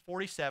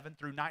 1947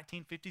 through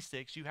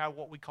 1956, you have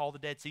what we call the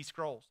Dead Sea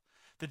Scrolls.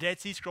 The Dead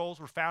Sea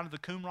Scrolls were found in the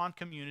Qumran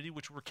community,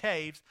 which were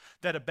caves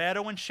that a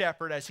Bedouin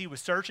shepherd, as he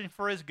was searching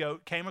for his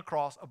goat, came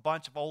across a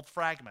bunch of old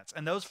fragments.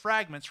 And those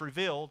fragments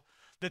revealed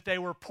that they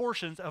were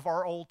portions of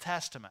our Old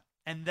Testament.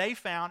 And they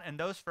found in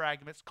those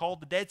fragments, called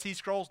the Dead Sea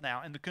Scrolls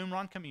now, in the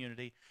Qumran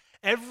community,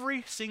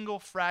 every single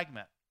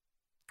fragment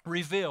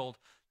revealed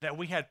that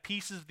we had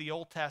pieces of the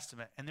Old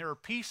Testament, and there are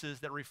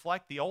pieces that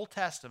reflect the Old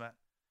Testament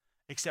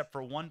except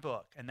for one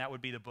book, and that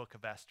would be the book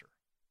of Esther.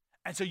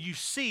 And so you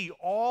see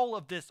all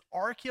of this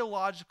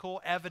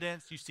archaeological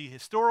evidence, you see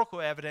historical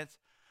evidence,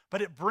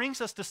 but it brings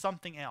us to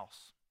something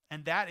else,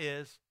 and that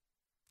is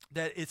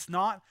that it's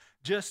not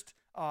just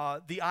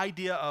the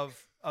idea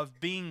of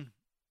being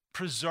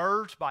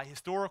preserved by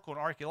historical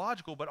and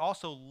archaeological, but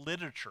also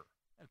literature,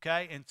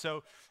 okay? And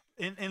so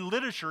in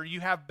literature, you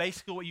have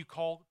basically what you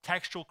call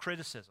textual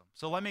criticism.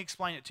 So let me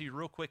explain it to you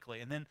real quickly,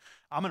 and then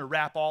I'm going to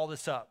wrap all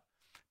this up.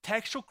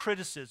 Textual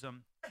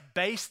criticism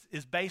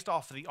is based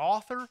off of the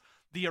author,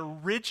 the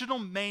original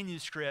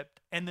manuscript,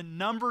 and the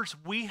numbers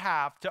we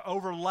have to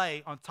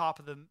overlay on top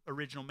of the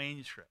original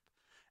manuscript.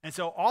 And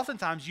so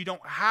oftentimes you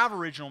don't have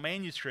original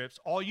manuscripts.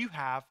 All you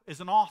have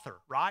is an author,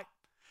 right?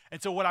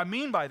 And so what I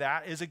mean by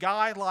that is a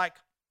guy like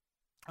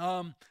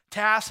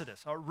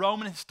Tacitus, a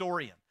Roman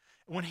historian.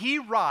 When he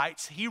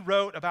writes, he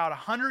wrote about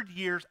 100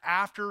 years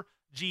after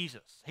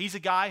Jesus. He's a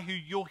guy who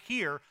you'll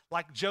hear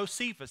like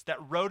Josephus that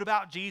wrote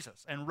about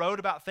Jesus and wrote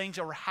about things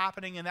that were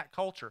happening in that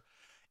culture.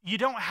 You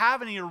don't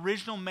have any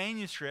original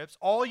manuscripts.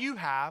 All you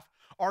have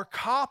are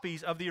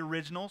copies of the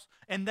originals,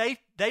 and they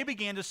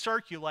began to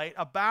circulate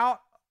about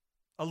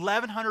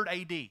 1100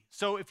 AD.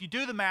 So if you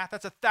do the math,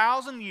 that's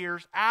 1,000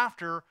 years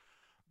after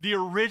the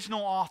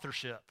original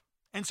authorship.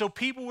 And so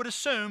people would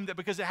assume that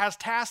because it has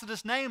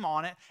Tacitus' name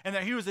on it and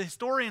that he was a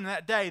historian in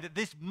that day, that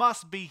this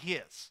must be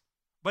his.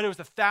 But it was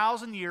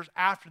 1,000 years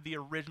after the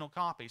original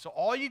copy. So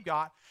all you've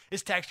got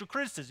is textual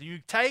criticism. You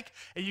take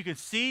and you can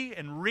see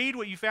and read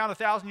what you found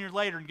 1,000 years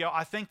later and go,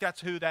 I think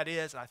that's who that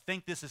is, and I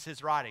think this is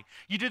his writing.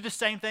 You did the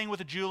same thing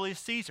with Julius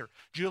Caesar.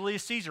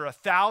 Julius Caesar,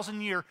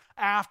 1,000 years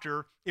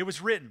after it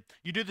was written.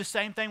 You do the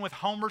same thing with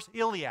Homer's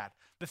Iliad.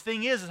 The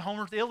thing is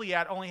Homer's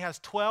Iliad only has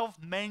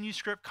 12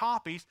 manuscript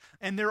copies,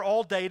 and they're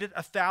all dated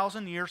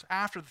 1,000 years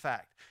after the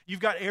fact. You've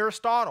got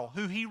Aristotle,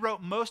 who he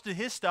wrote most of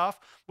his stuff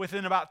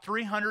within about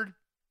 300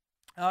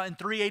 and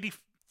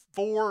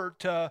 384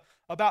 to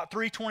about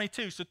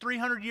 322, so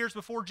 300 years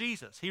before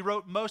Jesus. He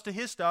wrote most of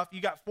his stuff. You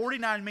got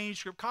 49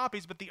 manuscript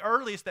copies, but the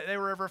earliest that they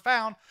were ever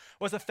found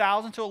was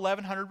 1,000 to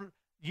 1,100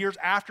 years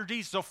after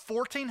Jesus. So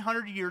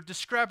 1,400-year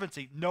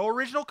discrepancy. No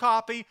original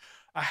copy,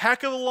 a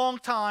heck of a long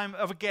time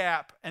of a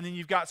gap, and then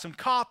you've got some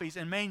copies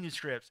and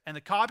manuscripts. And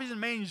the copies and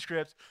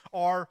manuscripts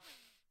are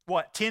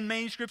 10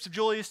 manuscripts of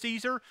Julius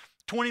Caesar,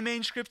 20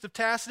 manuscripts of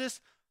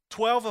Tacitus,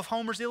 12 of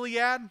Homer's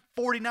Iliad,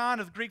 49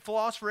 of the Greek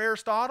philosopher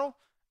Aristotle,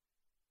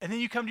 and then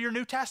you come to your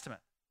New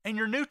Testament. And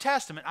your New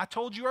Testament, I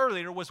told you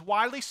earlier, was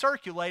widely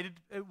circulated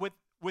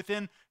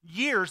within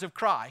years of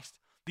Christ.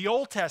 The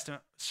Old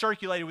Testament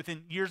circulated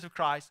within years of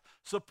Christ,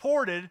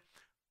 supported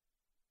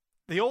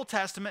the Old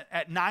Testament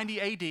at 90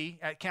 AD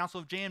at Council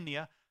of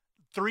Jamnia,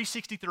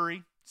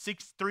 363,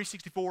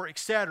 364,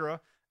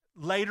 etc.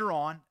 Later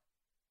on,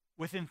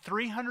 within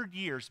 300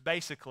 years,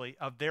 basically,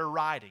 of their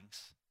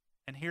writings.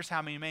 And here's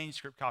how many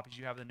manuscript copies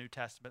you have of the New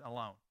Testament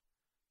alone.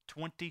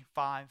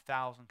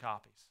 25,000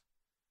 copies.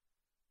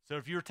 So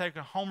if you were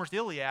taking Homer's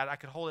Iliad, I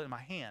could hold it in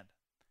my hand.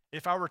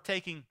 If I were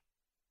taking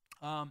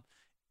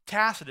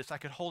Tacitus, I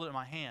could hold it in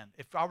my hand.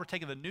 If I were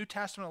taking the New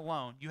Testament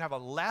alone, you have a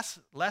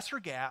lesser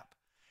gap,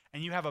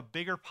 and you have a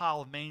bigger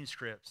pile of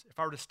manuscripts. If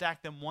I were to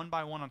stack them one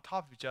by one on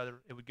top of each other,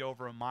 it would go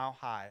over a mile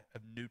high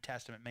of New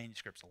Testament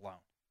manuscripts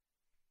alone.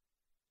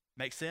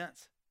 Make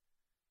sense?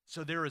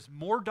 So there is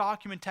more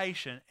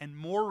documentation and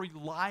more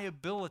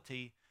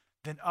reliability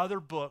than other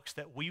books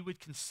that we would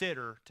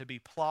consider to be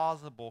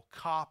plausible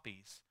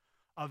copies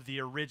of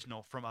the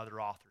original from other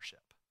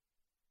authorship.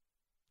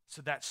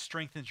 So that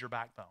strengthens your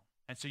backbone.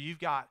 And so you've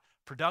got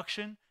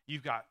production,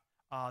 you've got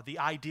the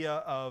idea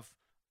of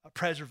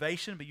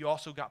preservation, but you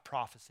also got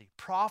prophecy.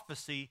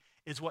 Prophecy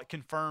is what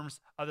confirms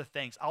other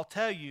things. I'll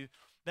tell you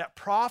that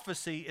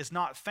prophecy is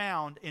not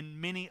found in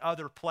many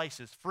other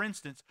places. For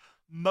instance,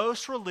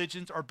 most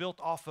religions are built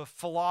off of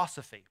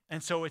philosophy.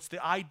 And so it's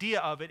the idea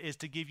of it is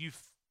to give you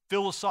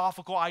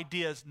philosophical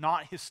ideas,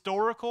 not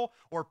historical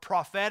or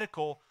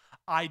prophetical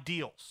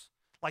ideals.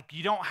 Like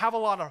you don't have a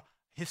lot of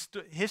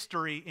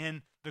history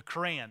in the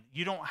Quran.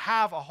 You don't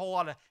have a whole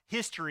lot of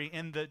history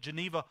in the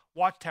Geneva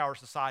Watchtower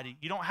Society.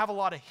 You don't have a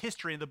lot of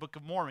history in the Book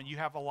of Mormon. You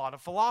have a lot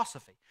of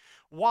philosophy.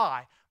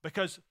 Why?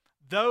 Because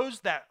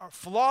those that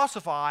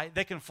philosophize,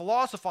 they can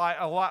philosophize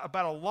a lot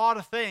about a lot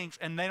of things,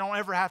 and they don't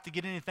ever have to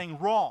get anything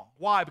wrong.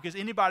 Why? Because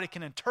anybody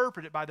can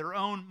interpret it by their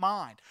own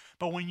mind.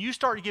 But when you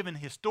start giving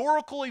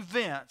historical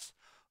events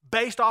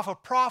based off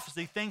of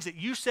prophecy, things that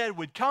you said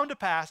would come to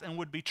pass and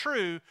would be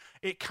true,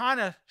 it kind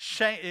of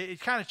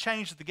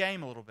changes the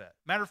game a little bit.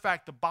 Matter of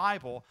fact, the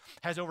Bible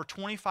has over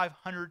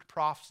 2,500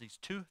 prophecies.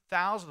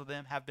 2,000 of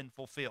them have been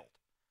fulfilled.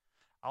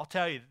 I'll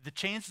tell you, the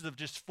chances of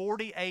just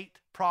 48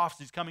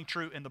 prophecies coming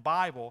true in the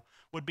Bible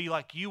would be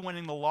like you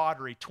winning the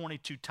lottery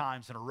 22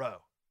 times in a row.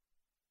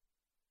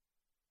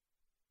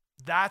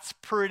 That's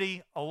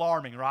pretty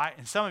alarming, right?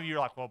 And some of you are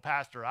like, well,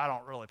 Pastor, I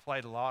don't really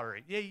play the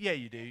lottery. Yeah,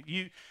 you do.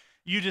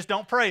 You just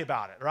don't pray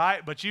about it,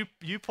 right? But you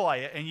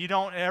play it, and you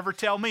don't ever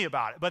tell me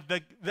about it. But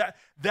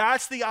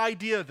that's the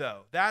idea,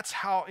 though. That's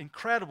how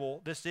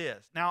incredible this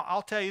is. Now,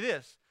 I'll tell you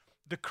this.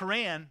 The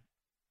Quran,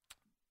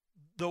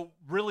 the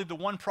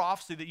one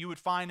prophecy that you would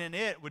find in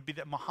it would be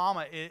that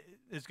Muhammad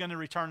is going to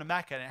return to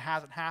Mecca, and it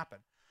hasn't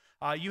happened.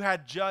 You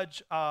had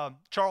Judge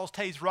Charles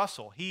Taze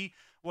Russell. He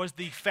was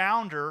the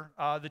founder,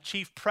 the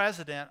chief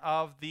president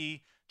of the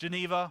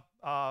Jehovah's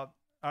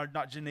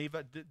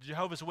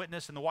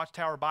Witness and the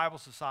Watchtower Bible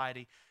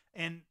Society,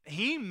 and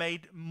he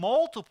made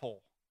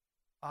multiple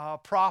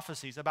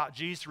prophecies about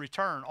Jesus'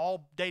 return,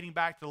 all dating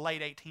back to the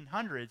late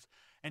 1800s,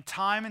 and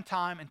time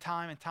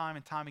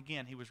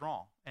again, he was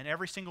wrong. And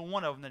every single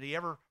one of them that he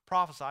ever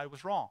prophesied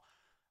was wrong.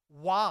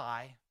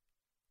 Why?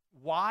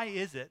 Why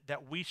is it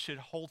that we should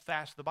hold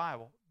fast to the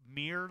Bible?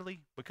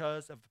 Merely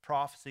because of the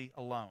prophecy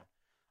alone.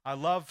 I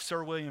love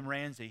Sir William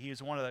Ramsay. He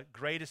is one of the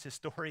greatest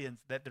historians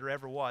that there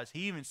ever was.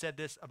 He even said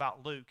this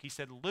about Luke. He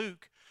said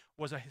Luke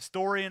was a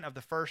historian of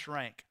the first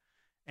rank.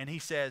 And he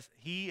says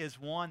he is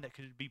one that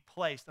could be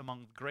placed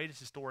among the greatest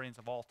historians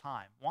of all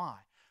time. Why?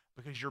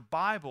 Because your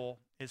Bible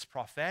is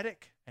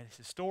prophetic and it's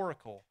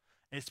historical.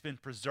 And it's been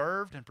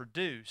preserved and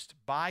produced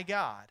by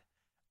God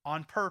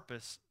on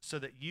purpose so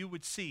that you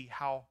would see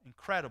how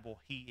incredible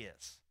he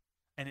is.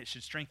 And it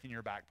should strengthen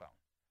your backbone.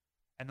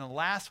 And the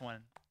last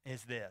one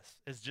is this,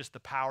 is just the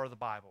power of the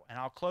Bible. And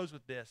I'll close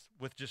with this,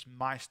 with just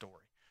my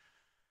story.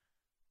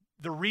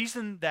 The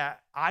reason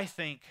that I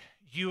think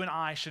you and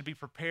I should be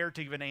prepared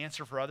to give an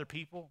answer for other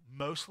people,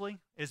 mostly,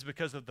 is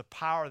because of the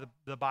power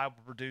the Bible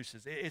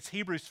produces. It's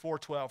Hebrews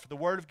 4:12. For the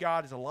word of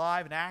God is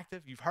alive and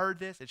active. You've heard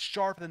this. It's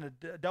sharper than a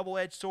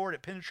double-edged sword.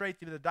 It penetrates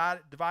through the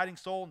dividing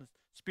soul and the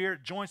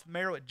spirit, joints the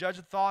marrow. It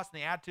judges the thoughts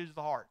and the attitudes of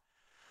the heart.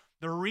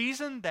 The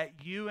reason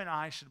that you and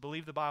I should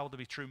believe the Bible to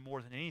be true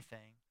more than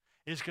anything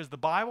is because the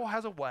Bible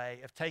has a way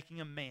of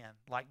taking a man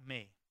like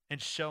me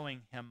and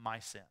showing him my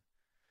sin.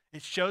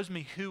 It shows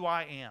me who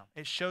I am.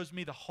 It shows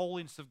me the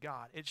holiness of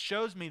God. It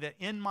shows me that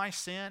in my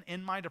sin,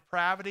 in my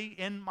depravity,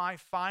 in my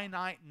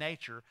finite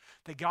nature,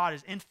 that God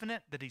is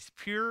infinite, that he's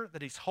pure,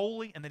 that he's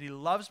holy, and that he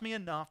loves me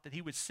enough that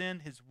he would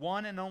send his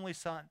one and only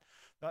Son,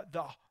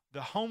 the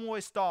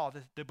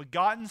homoiostos, the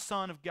begotten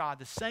Son of God,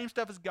 the same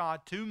stuff as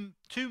God,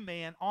 to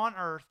man on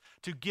earth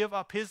to give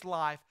up his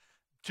life,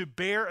 to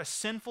bear a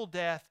sinful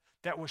death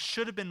that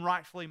should have been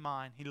rightfully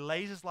mine. He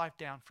lays his life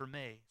down for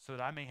me so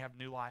that I may have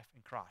new life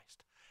in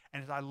Christ.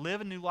 And as I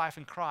live a new life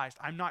in Christ,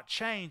 I'm not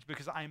changed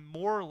because I'm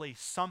morally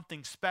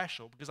something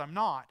special, because I'm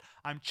not.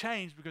 I'm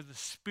changed because the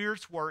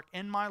Spirit's work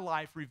in my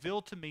life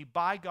revealed to me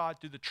by God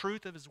through the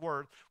truth of His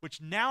Word,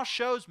 which now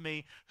shows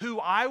me who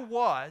I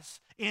was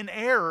in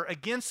error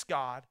against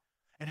God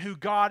and who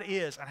God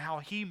is and how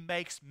He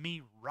makes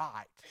me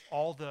right,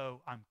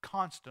 although I'm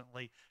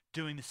constantly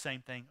doing the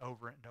same thing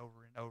over and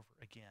over and over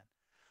again.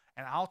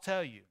 And I'll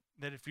tell you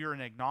that if you're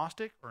an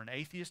agnostic or an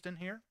atheist in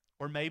here,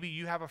 or maybe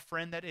you have a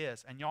friend that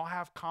is, and y'all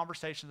have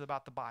conversations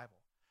about the Bible,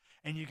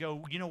 and you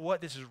go, you know what,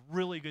 this is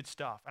really good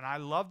stuff. And I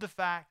love the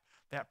fact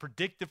that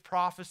predictive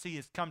prophecy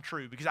has come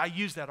true, because I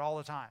use that all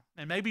the time.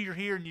 And maybe you're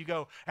here and you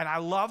go, and I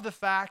love the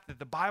fact that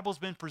the Bible's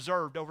been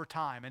preserved over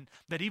time, and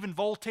that even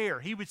Voltaire,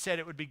 he would say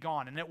it would be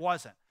gone, and it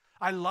wasn't.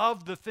 I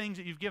love the things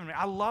that you've given me.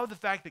 I love the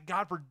fact that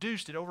God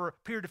produced it over a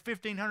period of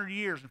 1,500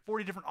 years and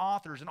 40 different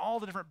authors and all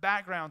the different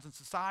backgrounds and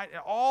society,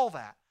 all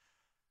that.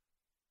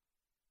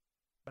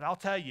 But I'll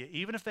tell you,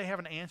 even if they have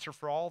an answer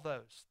for all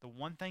those, the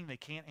one thing they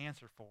can't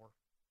answer for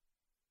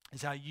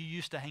is how you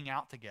used to hang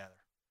out together.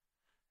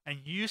 And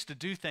you used to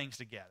do things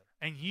together.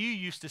 And you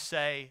used to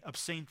say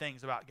obscene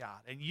things about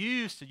God. And you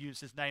used to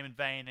use His name in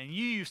vain. And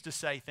you used to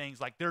say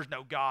things like, there's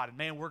no God. And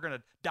man, we're going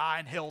to die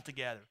in hell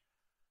together.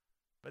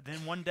 But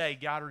then one day,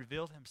 God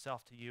revealed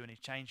Himself to you and He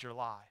changed your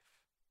life.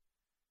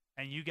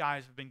 And you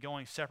guys have been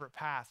going separate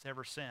paths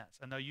ever since.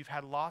 And though you've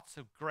had lots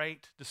of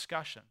great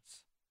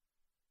discussions,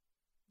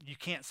 you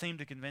can't seem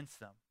to convince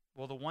them.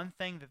 Well, the one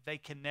thing that they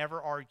can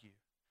never argue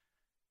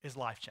is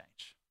life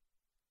change.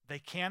 They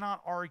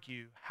cannot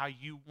argue how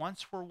you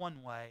once were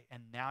one way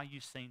and now you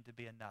seem to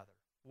be another.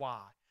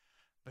 Why?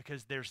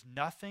 Because there's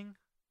nothing,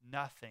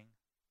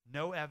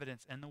 no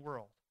evidence in the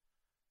world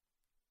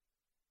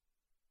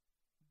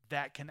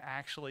that can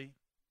actually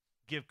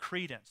give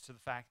credence to the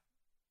fact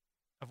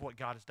of what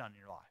God has done in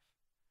your life.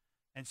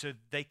 And so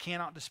they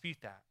cannot dispute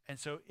that. And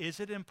so is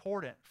it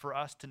important for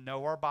us to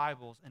know our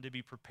Bibles and to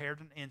be prepared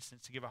in an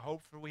instant to give a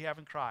hope for what we have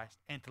in Christ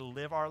and to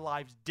live our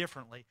lives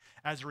differently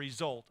as a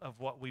result of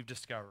what we've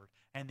discovered?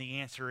 And the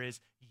answer is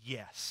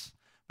yes,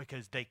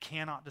 because they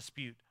cannot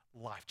dispute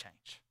life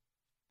change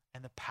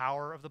and the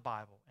power of the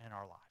Bible in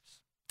our lives.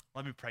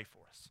 Let me pray for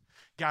us.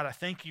 God, I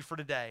thank You for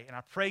today, and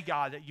I pray,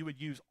 God, that You would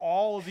use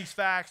all of these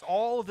facts,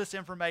 all of this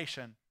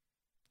information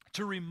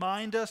to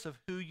remind us of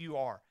who You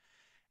are.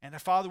 And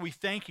Father, we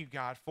thank You,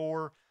 God,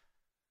 for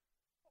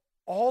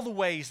all the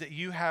ways that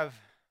You have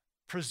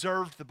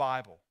preserved the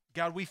Bible.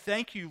 God, we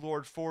thank You,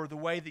 Lord, for the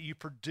way that You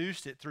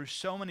produced it through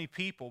so many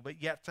people,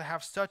 but yet to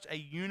have such a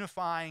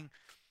unifying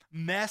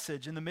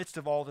message in the midst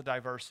of all the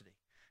diversity.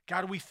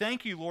 God, we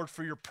thank You, Lord,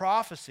 for Your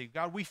prophecy.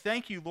 God, we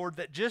thank You, Lord,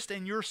 that just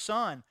in Your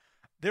Son,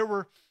 there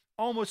were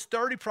almost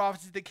 30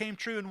 prophecies that came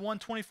true in one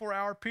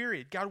 24-hour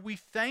period. God, we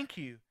thank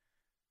You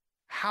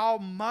how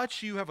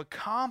much You have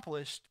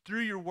accomplished through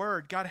Your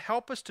Word. God,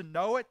 help us to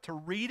know it, to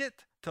read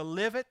it, to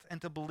live it,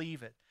 and to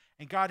believe it.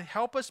 And God,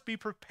 help us be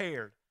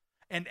prepared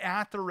and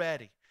at the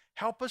ready.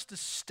 Help us to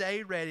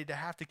stay ready, to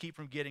have to keep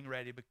from getting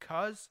ready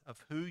because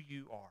of who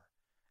You are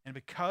and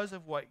because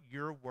of what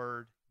Your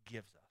Word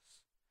gives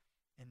us.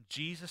 In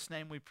Jesus'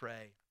 name we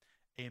pray,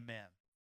 amen.